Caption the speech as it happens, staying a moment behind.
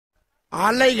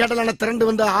அலைகடலான திரண்டு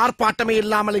வந்து ஆர்ப்பாட்டமே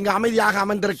இல்லாமல் இங்கு அமைதியாக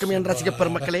அமர்ந்திருக்கும் என் ரசிக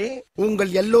பெருமக்களே,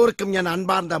 உங்கள் எல்லோருக்கும் என்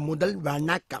அன்பார்ந்த முதல்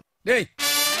வணக்கம்.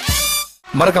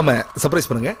 மறக்காம சர்ப்ரைஸ்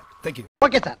பண்ணுங்க. தேங்க்யூ.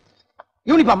 Okay sir.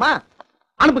 யூனிஃபார்மா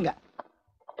அனுப்புங்க.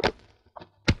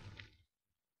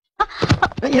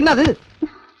 என்னது?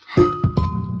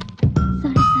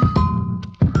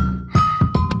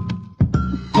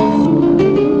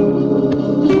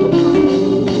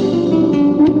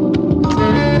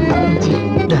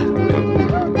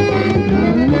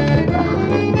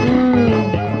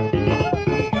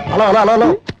 ஹலோ ஹலோ ஹலோ,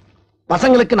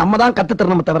 பசங்களுக்கு நம்ம தான் கத்து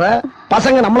தரணும் தவிர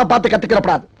பசங்க நம்மளை பார்த்து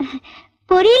கத்துக்கிறப்படாது.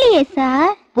 புரியலையே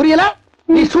சார். புரியல?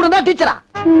 நீ ஸ்டூடெண்டா டீச்சரா?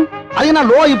 அது என்ன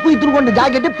லோ இப்பு இத்துரு கொண்ட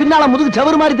ஜாக்கெட் பின்னால முதுகு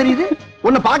செவரு மாதிரி தெரியுது.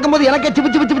 உன்னை பார்க்கும்போது எனக்கே சிப்பு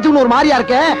சிப்பு சிப்புன்னு ஒரு மாதிரியா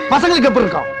இருக்க. பசங்களுக்கு எப்படி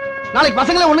இருக்கும்? நாளைக்கு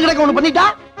பசங்களே ஒண்ணு கிடக்க ஒண்ணு பண்ணிட்டா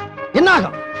என்ன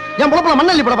ஆகும்? என் புலப்பல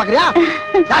மண்ணள்ளி பட பாக்குறியா?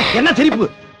 என்ன சிரிப்பு?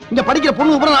 இங்க படிக்கிற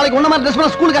பொண்ணு அப்புறம் நாளைக்கு ஒண்ணு மாதிரி ட்ரெஸ்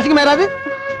பண்ண ஸ்கூலுக்கு அசிங்கமா ஏறாது?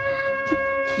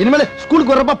 இனிமேல்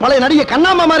ஸ்கூலுக்கு வர்றப்ப பழைய நடிகை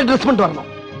கண்ணாம்பா மாதிரி ட்ரெஸ் பண்ணிட்டு வரணும்.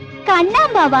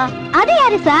 கண்ணாம்பாவா? அது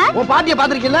யாரு சார்? உன் பாட்டியை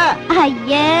பாத்திருக்கீல்ல?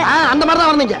 ஐயே, அந்த மாதிரி தான்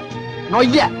வரணுங்க.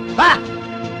 நோய்ய வா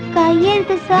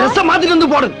கையெழுத்து சார். ட்ரெஸ் மாத்திட்டு வந்து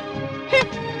போடு.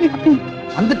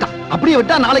 வந்துட்டான். அப்படியே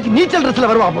விட்டா நாளைக்கு நீச்சல் ட்ரெஸ்ல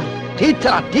வருவா போடு.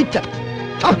 டீச்சரா டீச்சர்.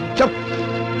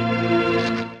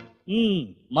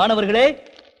 மாணவர்களே,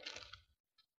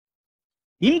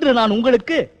 இன்று நான்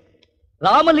உங்களுக்கு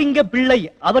ராமலிங்க பிள்ளை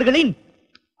அவர்களின்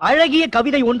அழகிய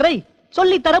கவிதை ஒன்றை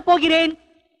சொல்லித் தரப்போகிறேன்.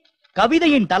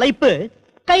 கவிதையின் தலைப்பு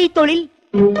கைத்தொழில்.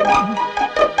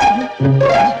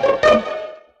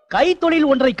 கைத்தொழில்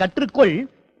ஒன்றை கற்றுக்கொள்,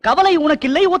 கவலை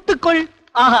உனக்கில்லை, ஒத்துக்கொள்.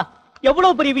 ஆஹா,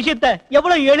 எவ்வளவு பெரிய விஷயத்தை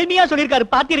எவ்வளவு எளிமையா சொல்லியிருக்காரு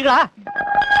பார்த்தீர்களா?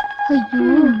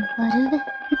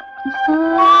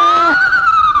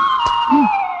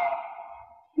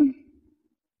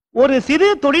 ஒரு சிறு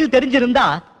தொழில் தெரிஞ்சிருந்தா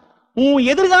உன்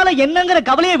எதிர்கால என்னங்கிற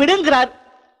கவலையை விடுங்கிறார்.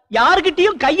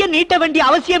 யாருகிட்டையும் கையை நீட்ட வேண்டிய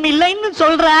அவசியம் இல்லைன்னு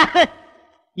சொல்ற.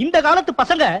 இந்த காலத்து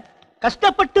பசங்க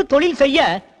கஷ்டப்பட்டு தொழில் செய்ய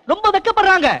ரொம்ப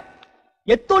வெட்கப்படுறாங்க.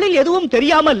 எத்தொழில் எதுவும்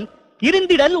தெரியாமல்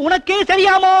இருந்திடல் உனக்கே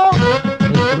சரியாமோ?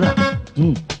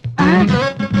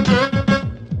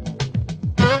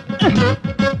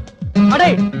 அடே,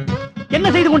 என்ன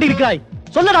செய்து கொண்டிருக்கிறாய்?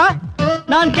 சொல்லடா.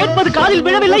 நான் கேட்பது காதில்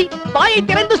விழவில்லை. வாயை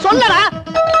திறந்து சொல்லடா.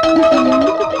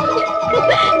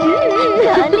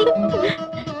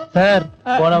 சார்,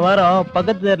 போன வாரம்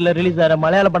பக்கத்து தேர்ல ரிலீஸ் ஆற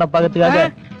மலையாள படம் பார்க்கறதுக்காக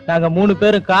நாங்க 3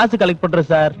 பேரும் காசு கலெக்ட்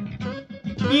பண்றோம் சார்.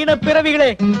 ஈன பிறவிகளே,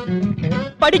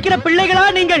 படிக்கிற பிள்ளைகளா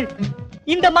நீங்கள்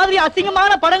இந்த மாதிரி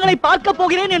அசிங்கமான படங்களை பார்க்க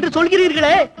போகிறேன் என்று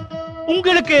சொல்கிறீர்களே,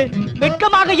 உங்களுக்கு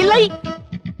வெட்கமாக இல்லை?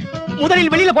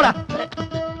 முதலில் வெளியில போடா.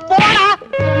 போடா.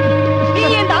 நீ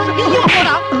ஏண்டா? நீயும்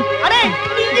போடா. அடே,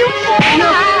 நீயும் போடா.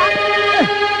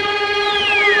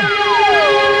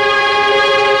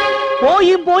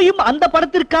 போயும் போயும் அந்த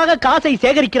படத்திற்காக காசை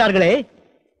சேகரிக்கிறார்களே,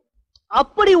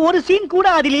 அப்படி ஒரு சீன் கூட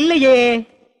அதில் இல்லையே.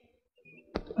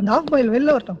 அந்த ஆஃப் பாயில்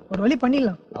வெளில வரட்டும், ஒரு வழி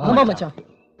பண்ணிடலாம். ஆமா மச்சான்.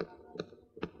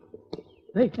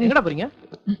 டேய், எங்கடா போறீங்க?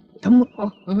 தம்மு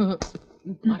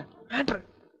மேட்டர்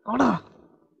வாடா.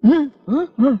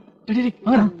 டேய் டேய்,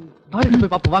 வாடா. வாடா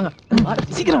போய் பாப்போம் வாங்க.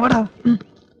 சீக்கிரம் வாடா.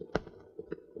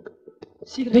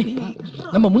 சீக்கிரம் டேய்.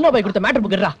 நம்ம முன்னா போய் கொடுத்த மேட்டர்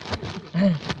புக்கறா.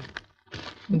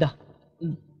 இந்தா.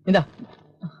 இந்தா.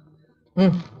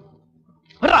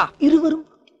 வரா. இருவரும்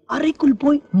அறைக்குள்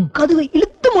போய் கதவை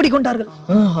இழுத்து மூடிக்கொண்டார்கள்.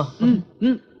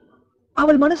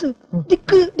 அவள் மனசு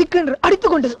திக்கு திக்கு என்று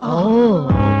அடித்துக் கொண்டது.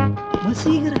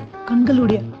 வசீகர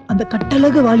கண்களுடைய அந்த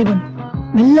கட்டழகு வாலிபன்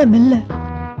மெல்ல மெல்ல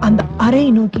அந்த அறையை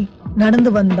நோக்கி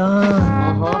நடந்து வந்தான்.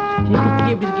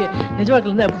 நிஜவாக்கில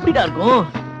இருந்தா எப்படிடா இருக்கும்?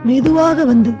 மெதுவாக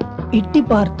வந்து எட்டி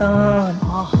பார்த்தான்.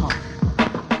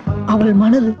 அவள்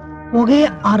மனது புகைய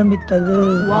ஆரம்பித்தது.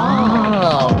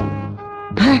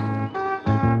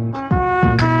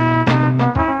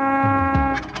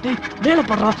 வேலை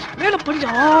பண்றா, வேலை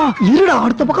பண்ணியா? இருடா,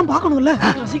 அடுத்த பக்கம் பார்க்கணும்ல.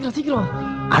 சீக்கிரம் சீக்கிரம்.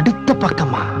 அடுத்த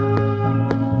பக்கமா?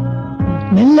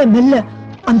 மெல்ல மெல்ல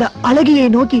அந்த அழகியை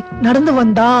நோக்கி நடந்து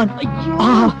வந்தான்.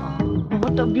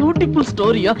 What a beautiful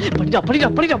story. படிடா படிடா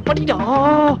படிடா படிடா.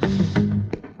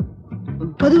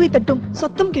 கதவை தட்டும்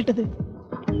சத்தம் கேட்டது.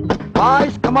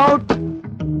 Boys come out.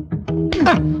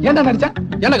 என்ன நடிச்ச?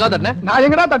 என்ன காதறன? நான்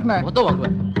எங்கடா தட்டனே? மொத்தம்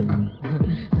வாங்குவேன்.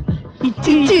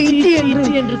 இச்சி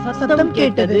இச்சி என்று சத்தம்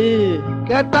கேட்டது.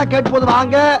 கேட்டா கேட்டு போது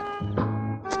வாங்க.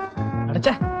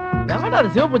 அடச்சே, எவன்டா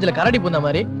சிவ பூஜையில கரடி பூந்த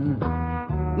மாதிரி?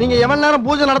 நீங்க எவ்வளவு நேரம்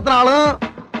பூஜை நடத்தினாலும்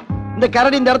இந்த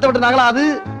கரடி இந்த இடத்தை விட்டு நகலாது.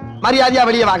 மரியாதையா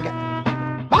வெளியே வாங்க.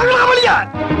 வாங்கலாம் வெளியே.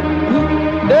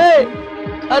 டேய்,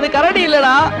 அது கரடி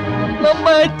இல்லடா, நம்ம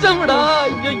எச்சம்டா.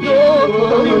 ஐயோ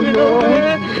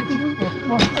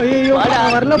ஐயோ,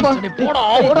 வரலப்பா. போடா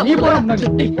போடா. நீ போடா.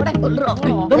 போடா சொல்றா.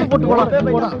 போட்டு போடா.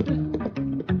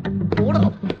 போடா.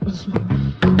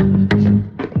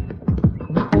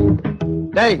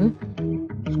 டேய்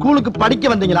ஸ்கூலுக்கு படிக்க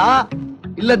வந்தீங்களா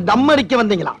இல்ல தம் அடிக்க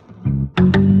வந்தீங்களா?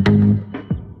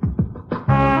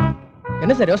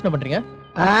 என்ன சார் யோசனை பண்றீங்க?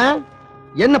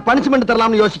 என்ன பனிஷ்மெண்ட்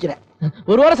தரலாம்னு யோசிக்கிறேன்.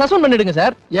 ஒரு வாரம் சஸ்பெண்ட் பண்ணிடுங்க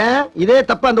சார். ஏன் இதே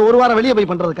தப்ப அந்த ஒரு வாரம் வெளியே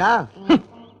போய் பண்றதுக்கா?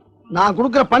 நான்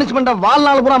கொடுக்கிற பனிஷ்மெண்ட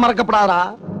வாழ்நாள் பூரா மறக்கப்படாதா?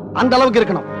 அந்த அளவுக்கு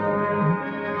இருக்கணும்.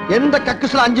 எந்த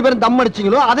கக்குஸ்ல 5 பேரும் தம்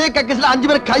அடிச்சீங்களோ அதே கக்குஸ்ல 5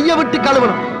 பேர் கைய விட்டு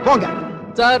கழுவணும். போங்க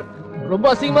சார். ரொம்ப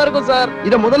அசிங்கமா இருக்கும் சார்.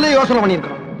 இத முதல்ல யோசனை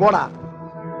பண்ணிருக்கணும். போடா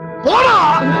போடா.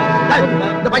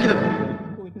 இந்த பாக்கெட்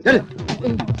எடு.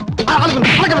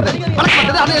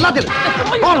 அது எல்லாத்தையும்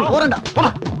போறேன்டா.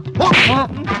 போடா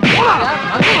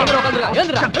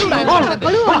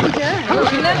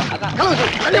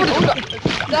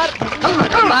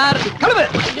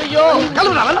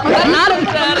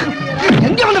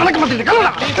எங்க வந்து வளர்க்க மாட்டேங்குது.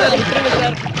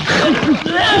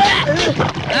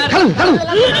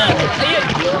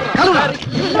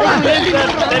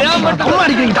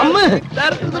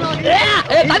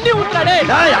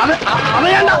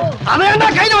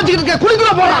 கையில வச்சுக்கிட்டு இருக்க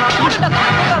குளிக்குள்ள போறான்.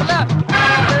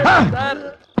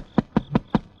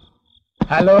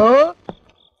 Hello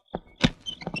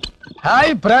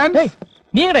hi friends.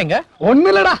 நீ எங்க? ஒண்ணு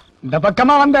இல்லடா, இந்த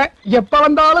பக்கமா வந்தேன். எப்ப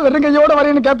வந்தாலும் வெறுங்கையோட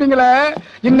வரேன்னு கேப்பீங்களே,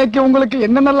 இன்னைக்கு உங்களுக்கு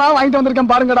என்னென்னலாம் வாங்கிட்டு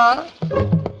வந்திருக்கேன் பாருங்கடா.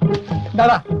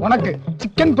 டாடா உனக்கு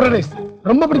சிக்கன் ஃப்ரைட் ரைஸ்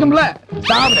ரொம்ப பிடிக்கும்ல,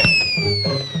 சாப்பிடு.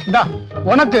 டா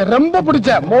உனக்கு ரொம்ப பிடிச்ச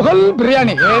முகல்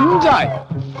பிரியாணி என்ஜாய்.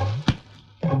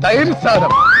 தயிர்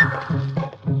சாதம்,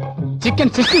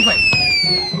 சிக்கன் 65,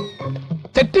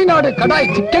 செட்டிநாடு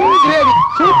கடாய் சிக்கன் கிரேவி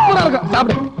சூப்பரா இருக்கும்,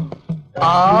 சாப்பிடு.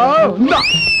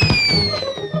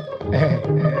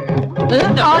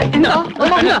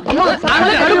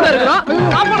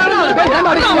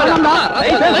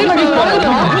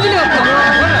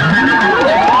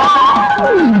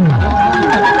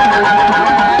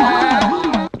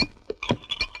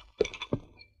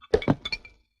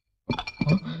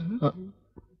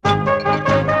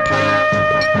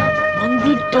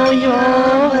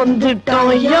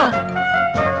 வந்துட்டாயா?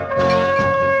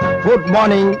 Good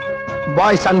morning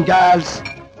boys and girls.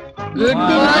 Good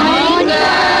morning,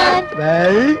 sir.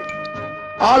 Well,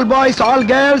 all boys, all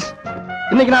girls.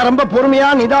 இன்னைக்கு நான் ரொம்ப பொறுமையா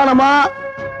நிதானமா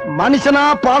மனுஷனா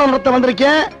பாடம் நடத்த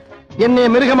வந்திருக்கேன். என்னை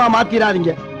மிருகமா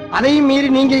மாத்திராதீங்க. அதையும் மீறி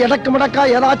நீங்க எடக்கு முடக்கா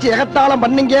ஏதாச்சும் எகத்தாளம்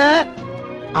பண்ணீங்க,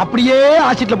 அப்படியே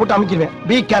ஆசிட்ல போட்டு அமைக்கிடுவேன்.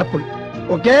 Be careful.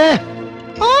 Okay?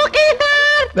 Okay, sir.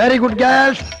 Very good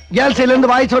girls. Girls சைடுல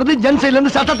இருந்து வாய்ஸ் வருது, ஜென்ஸ் சைடுல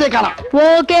இருந்து சத்தத்தை காணோம்.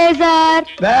 Okay, sir.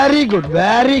 Very good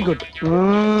very good.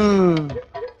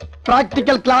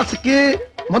 Practical கிளாஸுக்கு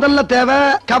முதல்ல தேவை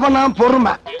கவனம்,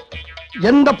 பொறுமை.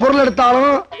 எந்த பொருள்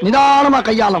எடுத்தாலும் நிதானமா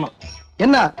கையாளணும்.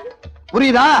 என்ன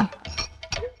புரியுதா?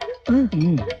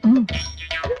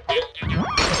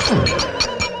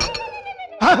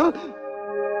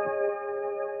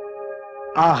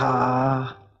 ஆஹா,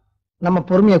 நம்ம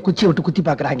பொறுமைய குச்சி விட்டு குத்தி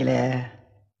பாக்குறாங்களே,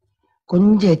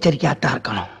 கொஞ்சம் எச்சரிக்கையாத்தான்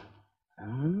இருக்கணும்.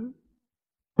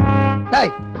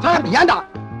 ஏண்டா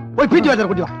போய் பீட்டி வாத்தியாரை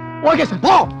கூட்டி வா. Okay sir.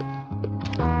 போ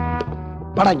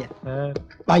படாங்க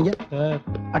வாங்க.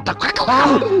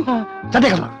 சட்டை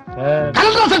கலலாம்.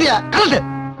 கலண்டா சட்டைய கலண்டு.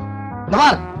 இந்த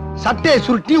மாதிரி சட்டையை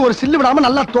சுருட்டி ஒரு சில்லு விடாம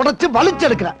நல்லா தொடச்சு வலிச்சு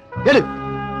எடுக்கிற. எடு.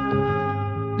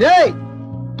 ஏய்,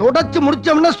 தொடச்சு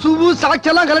முடிச்சோம்னா சுவு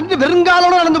சாட்செல்லாம் கலந்து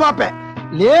வெறுங்காலோட நடந்து பார்ப்பேன்.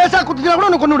 லேசா குத்திச்சா கூட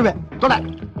உன்னை கொண்டு விடுவேன். தொட.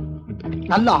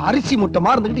 நல்லா அரிசி முட்டமா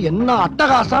இருந்துகிட்டு என்ன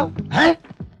அட்டகாசம்.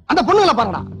 அந்த பொண்ணுங்களை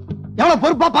பாருங்கடா, எவ்வளவு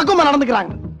பொறுப்பா பக்குவமா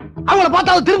நடந்துக்கிறாங்க. அவங்கள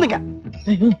பார்த்தாவது திருந்துங்க.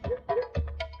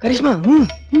 கரிஷ்மா,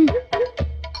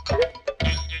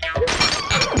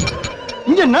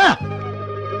 இங்க என்ன?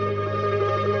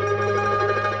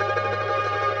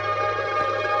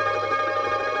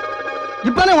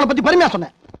 இப்பதானே உங்களை பத்தி பெருமையா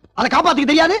சொன்னேன். அதை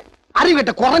காப்பாத்திக்க தெரியாது.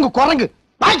 அறிவிட்ட குரங்கு குரங்கு.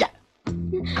 வாங்க.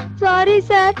 Sorry,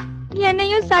 sir.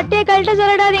 என்னையும் சட்டையை கழட்ட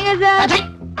சொல்லடாதீங்க சார்.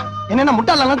 என்ன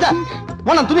முட்டாள நினைச்ச?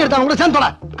 போன துணி எடுத்தா கூட சேர்ந்து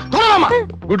தொடராமா.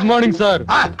 Good morning sir.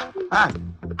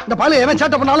 இந்த பாலு எவன்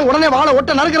சேட்டை பண்ணாலும் உடனே வாழை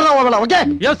ஒட்ட நறுக்கிறதா வேலை. ஓகே?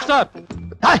 Yes sir.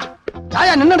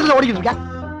 சாயா நின்ன இடத்துல ஓடிக்கிட்டு இருக்க.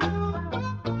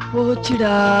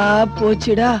 போச்சுடா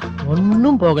போச்சுடா.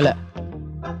 ஒன்னும் போகல.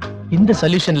 இந்த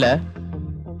சொல்யூஷன்ல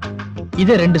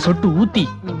இத 2 சொட்டு ஊத்தி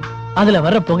அதுல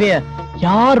வர்ற புகைய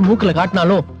யார் மூக்குல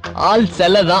காட்டினாலும் ஆள்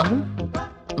செல்லதான்.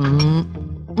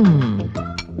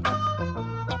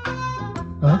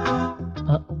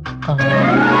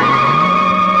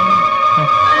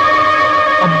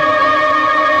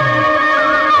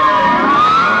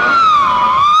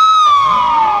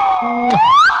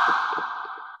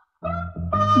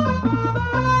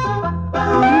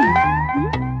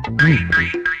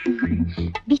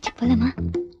 பீச் போலாமா?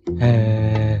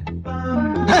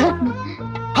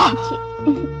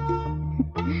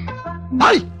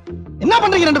 என்ன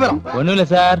பண்றீங்க ரெண்டு பேரும்? ஒண்ணும் இல்ல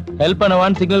சார், ஹெல்ப்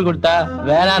பண்ணவான்னு சிக்னல் கொடுத்தா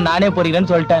வேணா நானே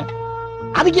போறீங்கன்னு சொல்லிட்டேன்.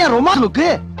 அதுக்கு ஏன் ரொமான்ஸ் லுக்கு?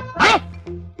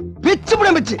 பிச்சு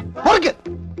புடி பிச்சு பொறுக்கு.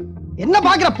 என்ன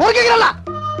பாக்குற பொறுக்குறல?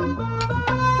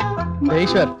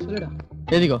 ஈஸ்வர்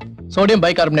எதிகோ சோடியம்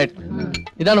பைகார்பனேட்,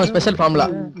 இதான் நம்ம ஸ்பெஷல் ஃபார்முலா.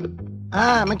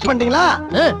 மிக்ஸ் பண்ணிட்டீங்களா?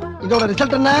 இதோட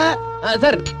ரிசல்ட் என்ன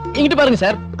சார்? இங்கிட்டு பாருங்க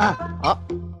சார்.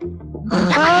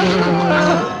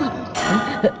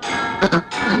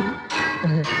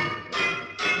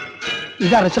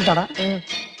 இதான் ரிசல்ட்டாடா?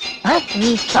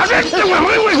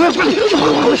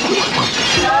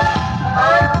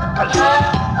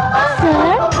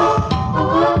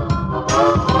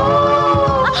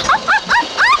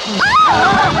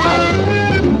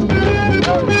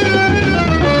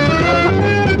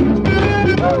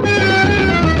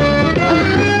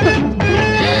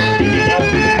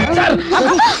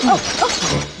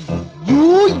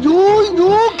 You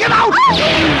get out!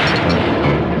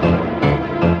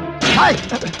 Hi!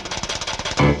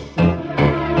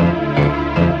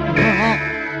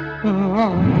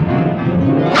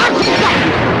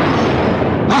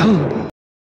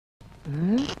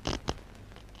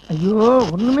 ஐயோ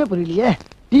ஒண்ணுமே புரியலையே.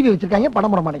 டிவி வச்சிருக்காங்க,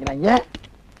 படம் போட மாட்டேங்கிறாங்க.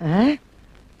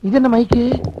 இது என்ன மைக்கு?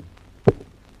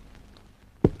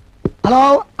 Hello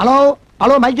hello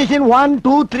hello, mic station 1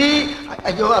 2 3.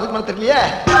 ஐயோ அதுக்கு மேல தெரியலையே.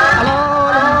 Hello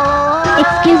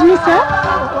excuse me sir.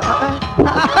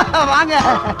 வாங்க.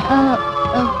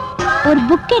 ஒரு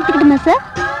புக் எடுத்துக்கிட்டுமா சார்?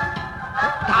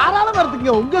 தாராளமா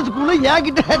எடுத்துக்கங்க. உங்க ஸ்கூல்ல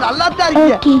ஏகிட்ட நல்லா தான்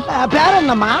இருக்கீங்க. பேர்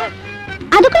என்னம்மா?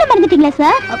 அதுக்குள்ள மறந்துட்டீங்களா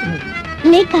சார்?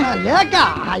 லேக்கா. லேக்கா?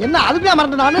 என்ன அதுக்குள்ள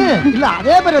மறந்து நானு? இல்ல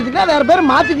அதே பேர் வச்சுக்கிட்டா வேற பேர்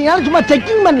மாத்திட்டீங்கன்னு சும்மா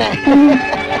செக்கிங் பண்ணேன்.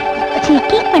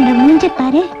 செக்கிங் பண்ற மூஞ்ச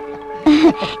பாரு.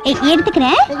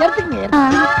 எடுத்துக்கிறேன். எடுத்துக்கங்க.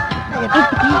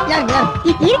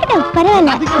 இருக்கட்டும்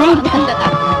பரவாயில்ல.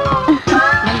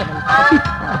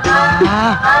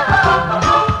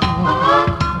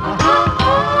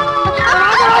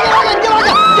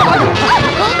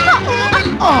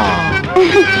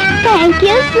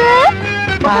 Thank you sir.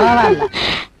 பரவாயில்ல.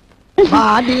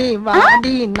 வாடி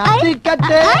வாடி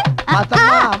நட்டிக்கட்டு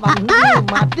மசமா வந்து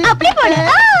மாட்டிக்கிட்டே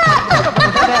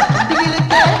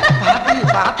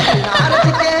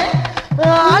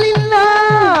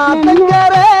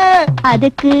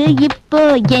அதுக்கு இப்போ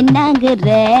என்னாகுற?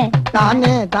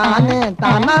 தானே தானே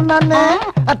தானா நானே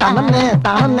தானே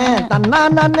தானே தன்னா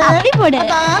நானே அப்படி போடு.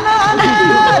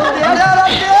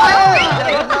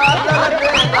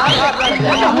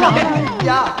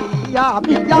 யா பியா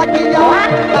கியா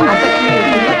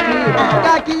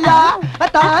கியா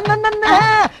தானே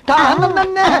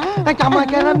தானே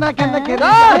கமகரன கனகர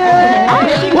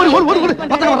ஒரு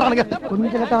பத்தற வரானுங்க.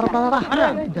 கொஞ்சம் கிட்ட வரடாடா.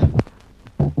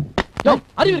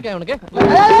 அறிவு இருக்கா உனக்கு?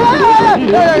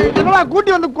 என்னடா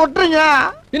கூட்டி வந்து கொட்றீங்க?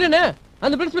 என்னன்னு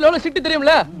அந்த பிரின்சிபல் எவ்வளவு சிட்டி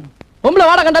தெரியும்ல? பொம்பளை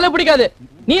வாட கண்டாலே பிடிக்காது.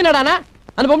 நீ என்னடானா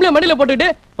அந்த பொம்பளை மடியில போட்டுட்டு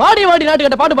வாடி வாடி நாட்டு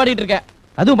கட்ட பாட்டு பாடிட்டு இருக்க.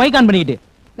 அதுவும் மைக் ஆன் பண்ணிட்டு.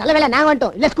 நல்ல வேளை நாங்க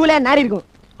வந்துட்டோம். இல்ல ஸ்கூல்ல நாரி இருக்கும்.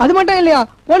 அது மட்டும் இல்லையா,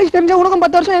 போலீஸ் தெரிஞ்சா உனக்கும்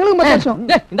 10 வருஷம் எங்களுக்கும் 10 வருஷம்.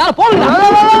 இந்த ஆள போடுங்க.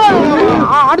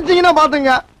 அடிச்சீங்கன்னா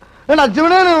பாத்துங்க. ஏன்னா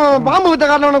சிவனே பாம்பு வித்த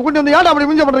காரணவனை கூட்டி வந்து ஏன்டா அப்படி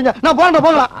மிஞ்ச பண்றீங்க? நான்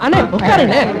போகலாம். அண்ணே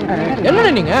உட்காருங்க.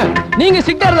 என்னண்ணே நீங்க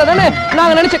சிட்டா இருந்தா தானே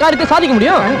நாங்க நினைச்ச காரியத்தை சாதிக்க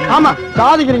முடியும். ஆமா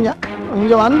சாதிக்கிறீங்க.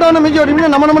 இங்க வந்தவன மிஞ்சி ஓடிங்க.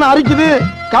 நம்ம அரிக்குது.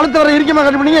 கழுத்து வர இறுக்கமா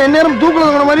கட்டி பண்ணீங்க. எந்நேரம் தூக்குல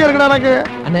இருக்கிற மாதிரி இருக்குடா எனக்கு.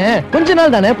 அண்ணே கொஞ்ச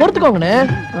நாள் தானே பொறுத்துக்கோங்கண்ணே.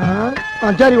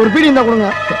 சரி ஒரு பீடி இருந்தா கொடுங்க.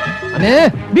 அண்ணே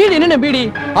பீடி என்ன பீடி?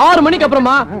 6 மணிக்கு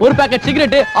அப்புறமா ஒரு பாக்கெட்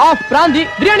சிகரெட், ஆஃப் பிராந்தி,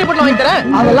 பிரியாணி போட்டு வாங்கி தரேன்.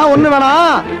 அதெல்லாம் ஒண்ணு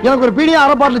வேணாம். எனக்கு ஒரு பீடி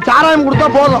அரை பாட்டில் சாராயம் கொடுத்தா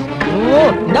போதும். ஓ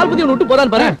இந்த பத்தி ஒன்னு விட்டு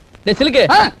போதான்னு பாரு. டேய் சிலுக்கு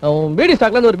பீடி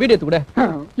ஸ்டாக்ல இருந்து ஒரு பீடி எடுத்து கூட.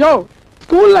 யோ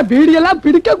ஸ்கூல்ல பீடி எல்லாம்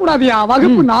பிடிக்க கூடாதியா,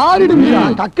 வகுப்பு நாரிடுமியா.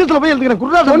 கக்கத்துல போய் எழுதுக்கிறேன்.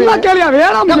 குர்ரா சொன்னா கேளியா?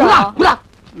 வேணாம் குர்ரா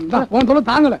உன் சொல்ல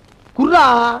தாங்கல. குர்ரா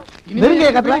நெருங்க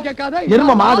கேட்காத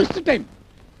எரும மாடு.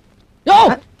 யோ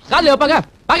காலையில வைப்பாங்க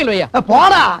பாக்கெட் வையா.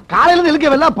 போடா காலையில இருந்து இழுக்க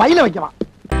வெல்ல பையில வைக்கலாம்.